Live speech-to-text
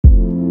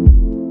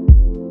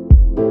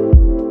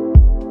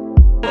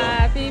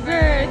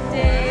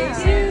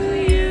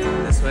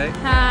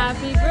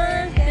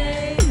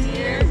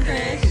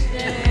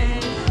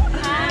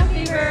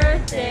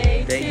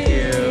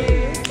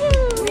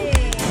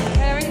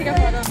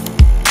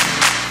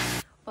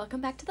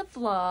welcome back to the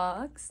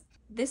vlogs.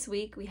 This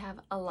week we have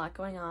a lot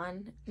going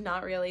on.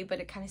 Not really, but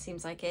it kind of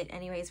seems like it.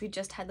 Anyways, we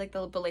just had like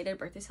the belated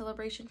birthday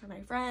celebration for my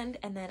friend,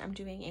 and then I'm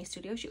doing a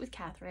studio shoot with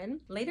Catherine.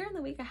 Later in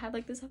the week I had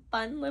like this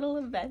fun little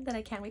event that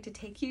I can't wait to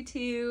take you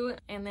to,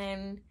 and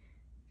then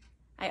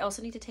I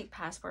also need to take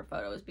passport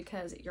photos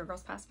because your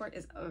girl's passport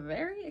is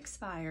very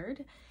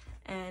expired,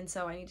 and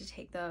so I need to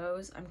take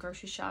those. I'm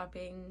grocery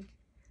shopping,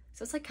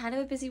 so it's like kind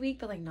of a busy week,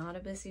 but like not a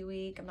busy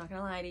week. I'm not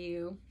gonna lie to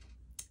you.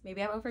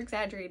 Maybe I'm over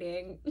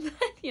exaggerating.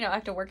 You know, I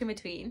have to work in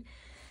between.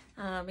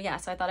 But yeah,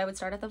 so I thought I would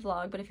start at the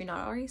vlog, but if you're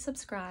not already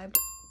subscribed,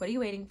 what are you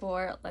waiting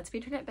for? Let's be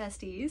internet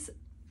besties.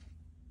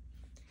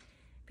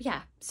 But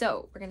yeah,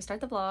 so we're gonna start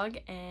the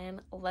vlog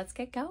and let's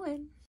get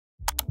going.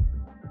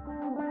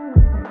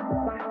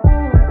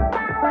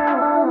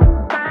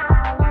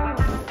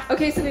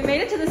 Okay, so we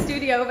made it to the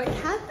studio, but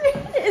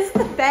Catherine is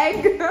the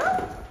bad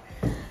girl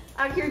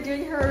out here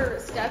doing her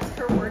steps,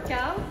 her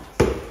workout.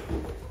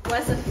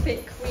 Was a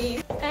fit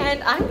queen,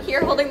 and I'm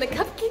here holding the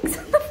cupcakes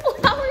and the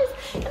flowers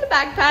and a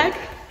backpack.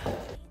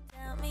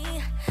 Tell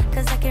me,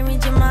 'cause I can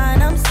read your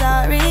mind, I'm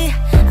sorry.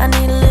 I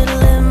need a little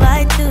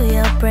invite to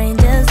your brain,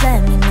 just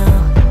let me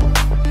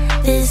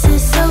know. This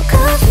is so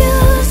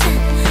confusing,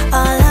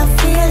 all I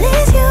feel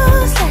is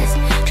useless.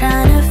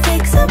 Trying to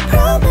fix a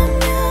problem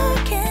you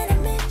can't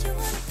admit you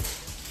want.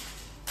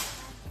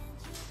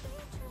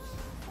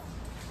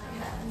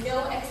 I have no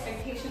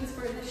expectations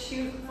for this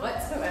shoot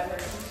whatsoever.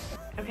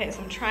 Okay,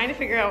 so I'm trying to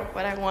figure out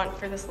what I want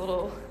for this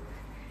little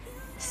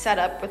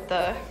setup with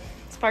the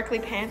sparkly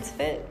pants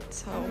fit,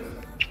 so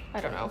I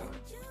don't know.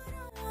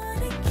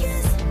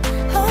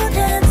 Hold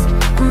hands,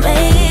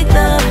 make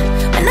up.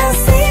 When I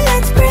say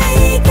let's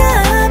break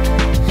up,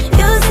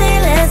 you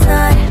say let's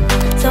not.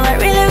 So I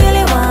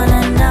really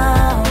wanna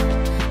know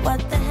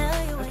what the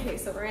hell you. Okay,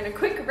 so we're in a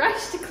quick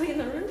rush to clean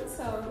the room,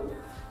 so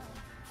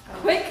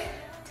quick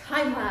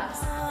time lapse.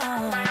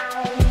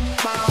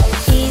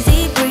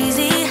 Easy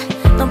breezy.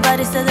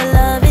 Nobody said that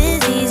love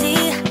is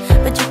easy,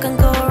 but you can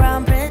go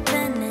around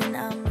pretending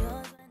I'm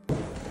yours.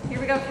 Here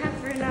we go,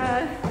 Catherine,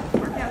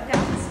 workout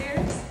down the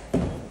stairs.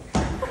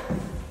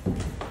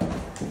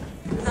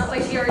 Not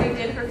like she already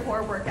did her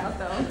core workout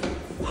though.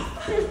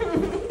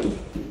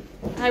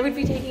 I would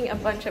be taking a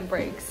bunch of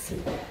breaks.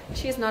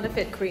 She is not a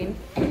fit queen.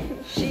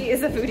 She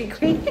is a foodie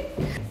queen.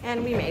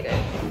 And we made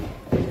it.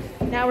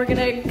 Now we're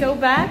gonna go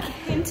back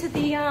into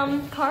the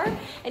car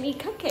and eat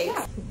cupcakes.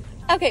 Yeah.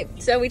 Okay,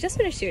 so we just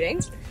finished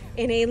shooting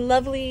in a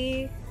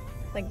lovely,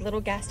 like, little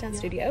gas down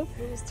studio,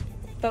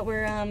 but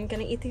we're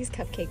gonna eat these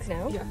cupcakes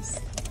now. Yes,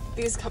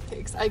 these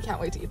cupcakes. I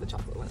can't wait to eat the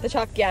chocolate ones. The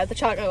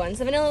chocolate ones.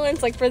 The vanilla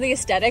ones, like, for the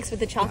aesthetics, but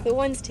the chocolate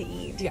ones to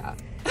eat. Yeah.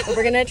 But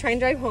we're gonna try and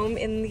drive home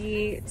in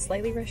the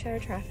slightly rush hour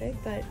traffic,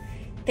 but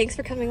thanks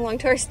for coming along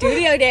to our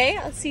studio day.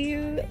 I'll see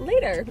you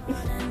later.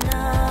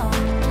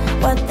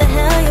 What the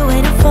hell you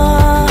waiting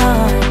for?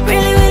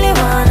 Really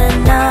wanna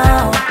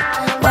know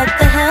what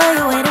the hell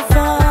you waiting for?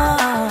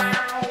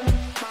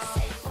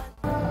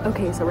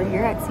 Okay, so we're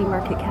here at Sea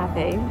Market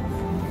Cafe.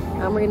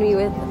 We're gonna be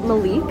with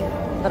Malik,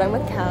 but I'm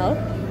with Cal.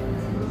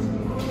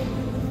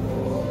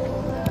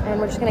 And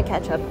we're just gonna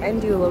catch up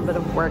and do a little bit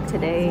of work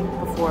today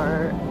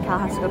before Cal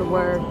has to go to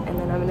work, and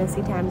then I'm gonna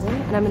see Tamsin,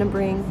 and I'm gonna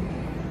bring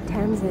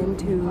Tamsin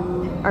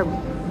to, or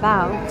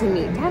Bao to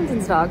meet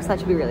Tamsin's dog, so that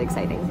should be really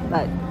exciting,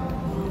 but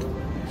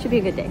should be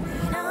a good day.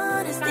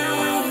 Honesty,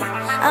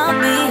 I'll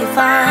be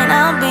fine,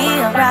 I'll be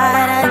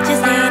alright, I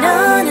just need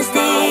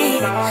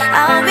honesty.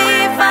 I'll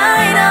be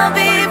fine, I'll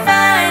be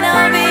fine,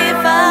 I'll be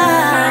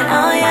fine,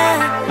 oh yeah.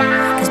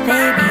 'Cause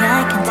baby,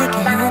 I can take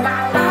a hint.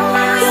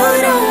 You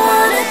don't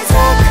wanna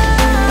talk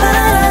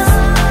about us,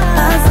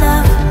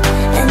 love,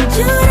 and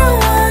you don't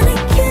wanna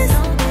kiss,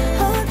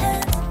 hold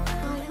hands.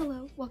 Hi, hello,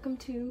 welcome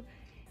to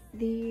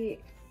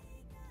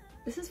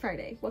this is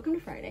Friday. Welcome to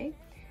Friday.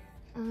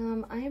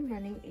 I am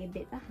running a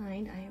bit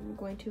behind. I am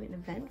going to an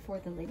event for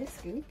the latest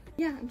scoop.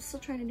 Yeah, I'm still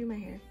trying to do my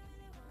hair.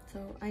 So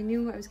I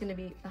knew I was gonna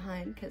be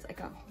behind because I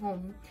got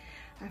home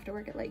after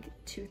work at like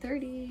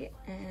 2:30,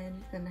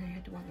 and then I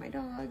had to walk my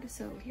dog.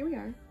 So here we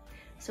are,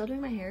 still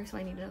doing my hair. So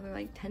I need another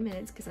like 10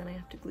 minutes because then I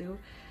have to glue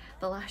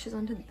the lashes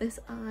onto this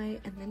eye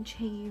and then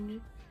change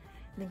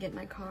and then get in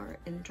my car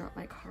and drop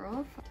my car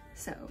off.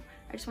 So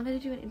I just wanted to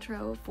do an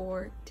intro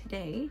for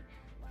today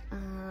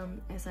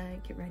as I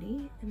get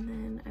ready, and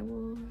then I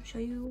will show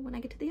you when I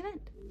get to the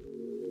event.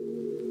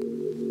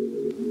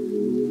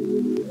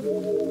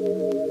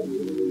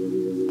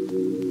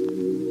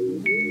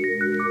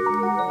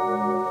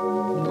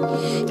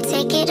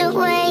 Take it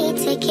away,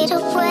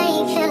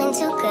 feeling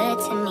too good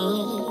to me.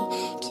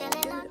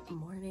 Good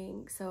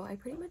morning. So I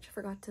pretty much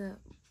forgot to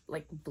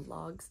like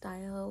vlog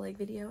style like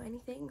video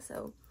anything,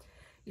 so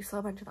you saw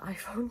a bunch of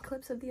iPhone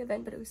clips of the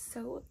event, but it was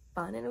so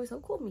fun and it was so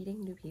cool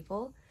meeting new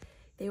people.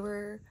 They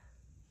were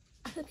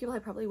the people I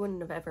probably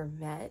wouldn't have ever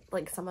met,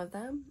 like some of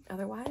them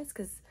otherwise,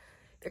 because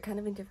they're kind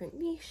of in different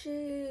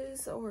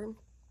niches or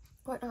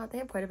whatnot. They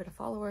have quite a bit of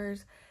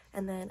followers,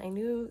 and then I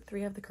knew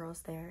 3 of the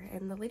girls there,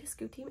 and the latest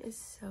scoop team is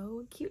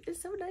so cute. It's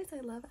so nice.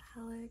 I love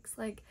Alex,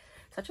 like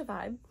such a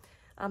vibe.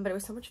 But it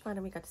was so much fun,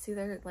 and we got to see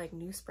their like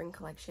new spring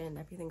collection.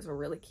 Everything's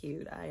really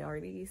cute. I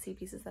already see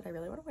pieces that I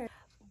really want to wear.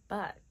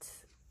 But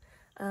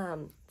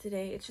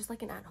today it's just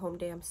like an at-home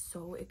day. I'm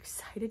so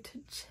excited to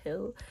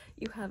chill.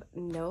 You have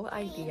no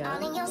idea.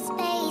 All in your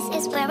space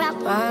is where I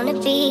wanna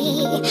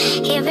be.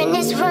 Here in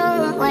this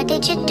room, what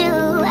did you do?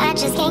 I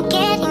just can't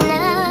get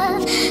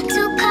enough.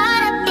 Too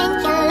caught up in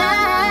your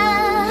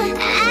love.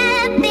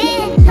 I've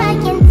been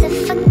trying to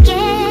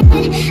forget,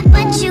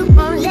 but you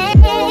won't let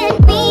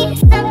me.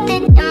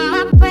 Something in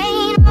my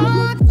brain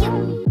wants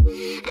you.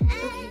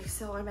 Okay,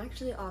 so I'm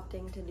actually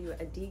opting to do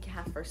a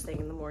decaf first thing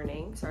in the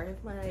morning. Sorry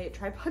if my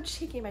tripod's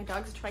shaking, my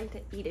dog's trying to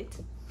eat it.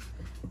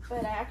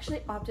 But I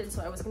actually opted,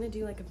 so I was gonna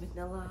do like a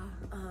vanilla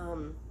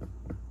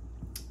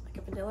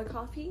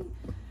coffee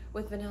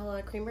with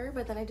vanilla creamer,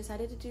 but then I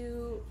decided to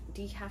do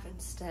decaf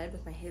instead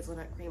with my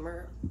hazelnut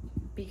creamer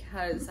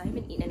because I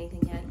haven't eaten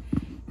anything yet,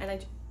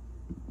 and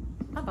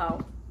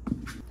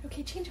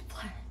okay, change of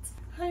plans.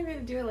 I'm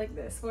gonna do it like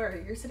this, where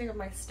you're sitting on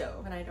my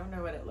stove and I don't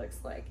know what it looks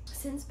like.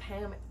 Since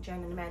Pam,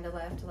 Jen, and Amanda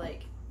left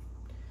like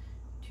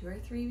 2 or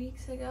 3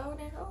 weeks ago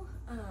now,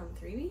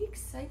 3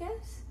 weeks I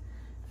guess,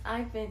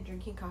 I've been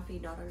drinking coffee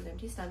not on an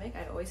empty stomach.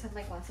 I always have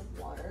my glass of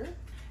water,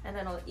 and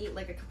then I'll eat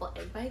like a couple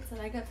egg bites that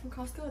I got from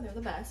Costco, and they're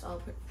the best.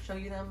 I'll show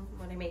you them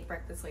when I make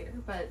breakfast later,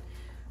 but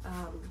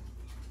I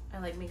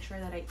like make sure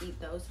that I eat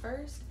those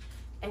first,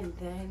 and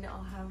then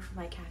I'll have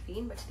my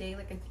caffeine. But today,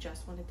 like, I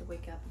just wanted to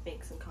wake up and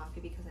make some coffee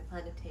because I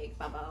plan to take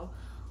Babo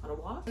on a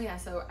walk. Yeah,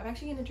 so I'm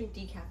actually gonna drink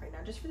decaf right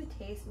now just for the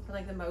taste and for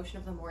like the motion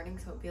of the morning,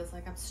 so it feels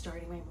like I'm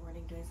starting my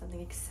morning doing something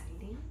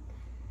exciting.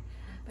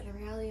 But in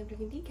reality, I'm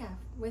drinking decaf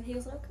with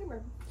hazelnut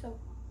creamer. So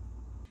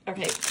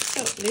okay,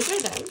 so these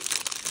are them.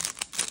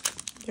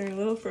 They're a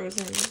little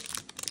frozen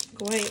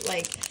white,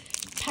 like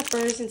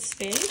peppers and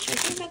spinach. I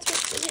think that's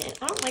what's in it.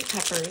 I don't like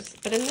peppers,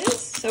 but in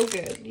this, so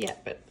good. Yeah,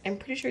 but I'm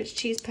pretty sure it's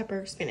cheese,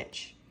 pepper,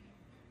 spinach.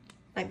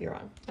 Might be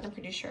wrong, but I'm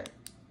pretty sure.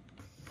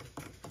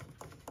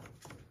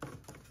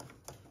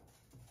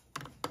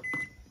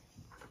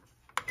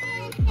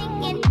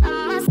 Thinking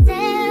of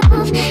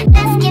myself,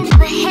 asking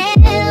for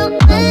help,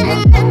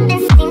 but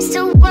nothing seems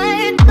to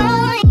work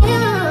on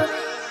you.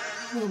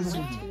 I'm going to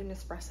do an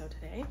espresso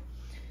today.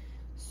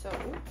 So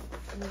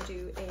I'm gonna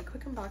do a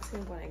quick unboxing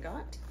of what I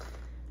got.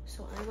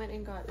 So I went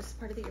and got, this is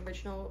part of the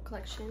original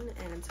collection,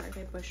 and I'm sorry if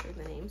I butchered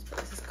the names, but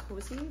this is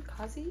Cozy.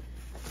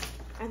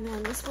 And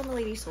then this one the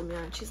lady sold me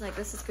on. She's like,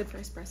 this is good for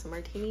espresso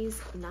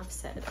martinis, enough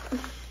said.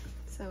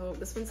 So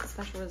this one's a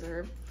special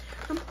reserve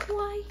from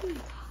Hawaii.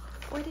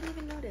 Oh, I didn't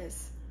even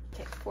notice.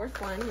 Okay, fourth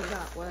one we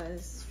got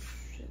was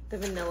the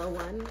vanilla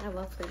one. I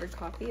love flavored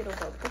coffee. It'll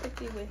go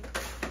perfectly with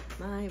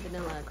my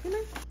vanilla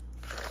creamer.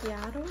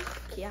 Chiaro?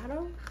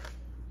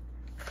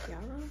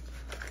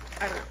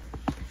 I don't know.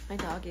 My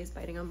dog is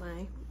biting on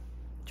my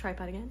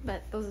tripod again,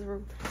 but those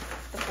were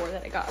the 4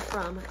 that I got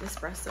from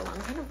Nespresso.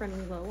 I'm kind of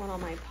running low on all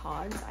my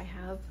pods. I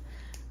have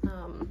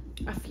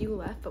a few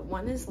left, but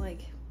one is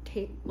like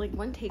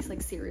one tastes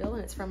like cereal,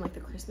 and it's from like the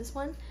Christmas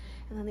one,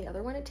 and then the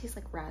other one, it tastes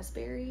like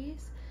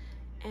raspberries.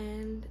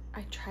 And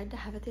I tried to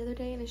have it the other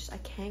day, and it's just, I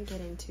can't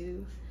get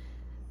into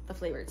the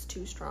flavor. It's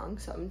too strong,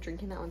 so I'm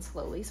drinking that one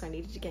slowly. So I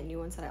needed to get new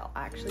ones that I'll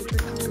actually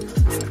drink. You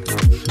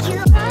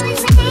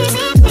always make me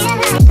feel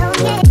like, oh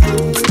yeah,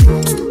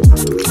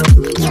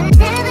 you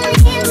never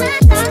leave my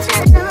thoughts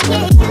alone,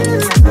 yeah, you're the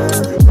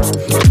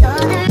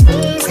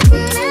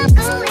reason I'm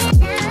going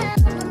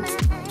down.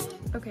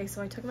 Okay,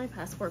 so I took my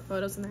passport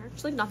photos, and they're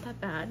actually not that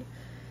bad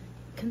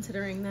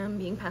considering them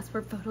being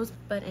passport photos.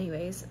 But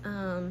anyways,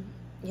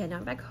 yeah, now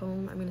I'm back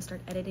home. I'm gonna start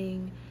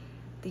editing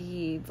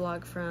the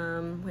vlog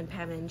from when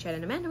Pam and Jen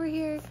and Amanda were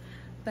here,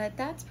 but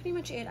that's pretty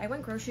much it. I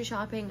went grocery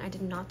shopping. I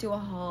did not do a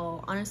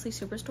haul. Honestly,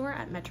 Superstore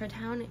at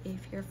Metrotown,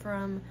 if you're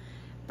from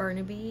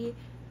Burnaby,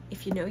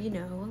 if you know, you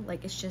know.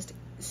 Like, it's just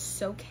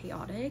so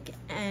chaotic,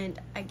 and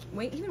I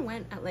even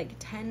went at like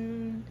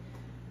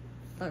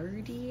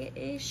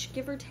 10:30-ish,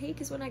 give or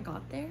take, is when I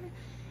got there,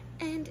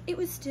 and it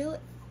was still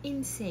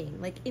insane,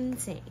 like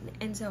insane.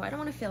 And so I don't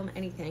want to film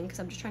anything because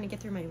I'm just trying to get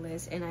through my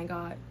list, and I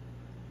got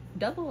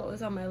double what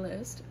was on my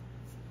list.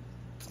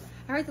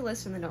 I write the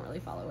list and then don't really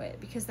follow it,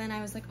 because then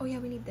I was like, oh yeah,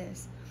 we need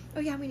this, oh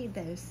yeah, we need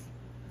this,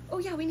 oh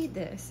yeah, we need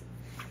this,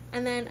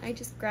 and then I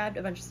just grabbed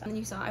a bunch of stuff. And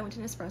you saw I went to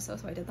Nespresso,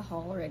 so I did the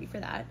haul already for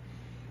that,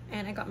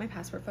 and I got my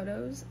passport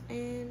photos,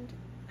 and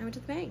I went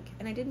to the bank,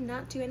 and I did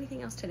not do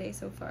anything else today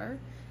so far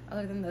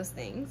other than those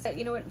things. But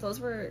you know what, those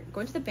were,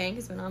 going to the bank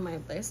has been on my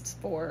list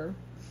for,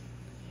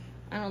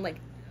 I don't know, like,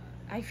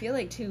 I feel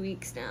like 2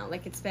 weeks now.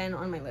 Like, it's been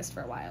on my list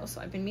for a while, so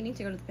I've been meaning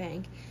to go to the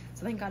bank,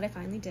 so thank God I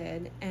finally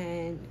did.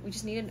 And we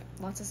just needed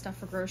lots of stuff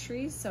for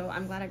groceries, so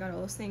I'm glad I got all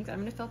those things. I'm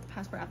gonna fill out the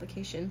passport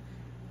application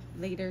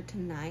later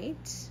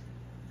tonight,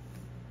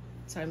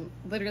 so I'm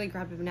literally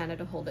grabbing a banana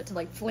to hold it, to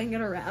like fling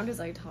it around as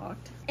I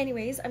talked.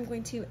 Anyways, I'm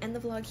going to end the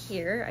vlog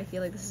here. I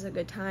feel like this is a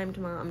good time.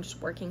 Tomorrow I'm just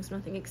working, so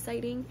nothing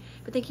exciting,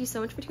 but thank you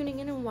so much for tuning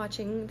in and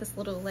watching this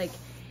little, like,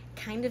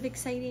 kind of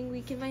exciting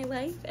week in my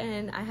life,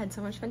 and I had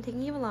so much fun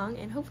taking you along,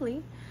 and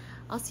hopefully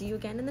I'll see you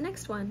again in the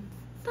next one.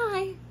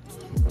 Bye!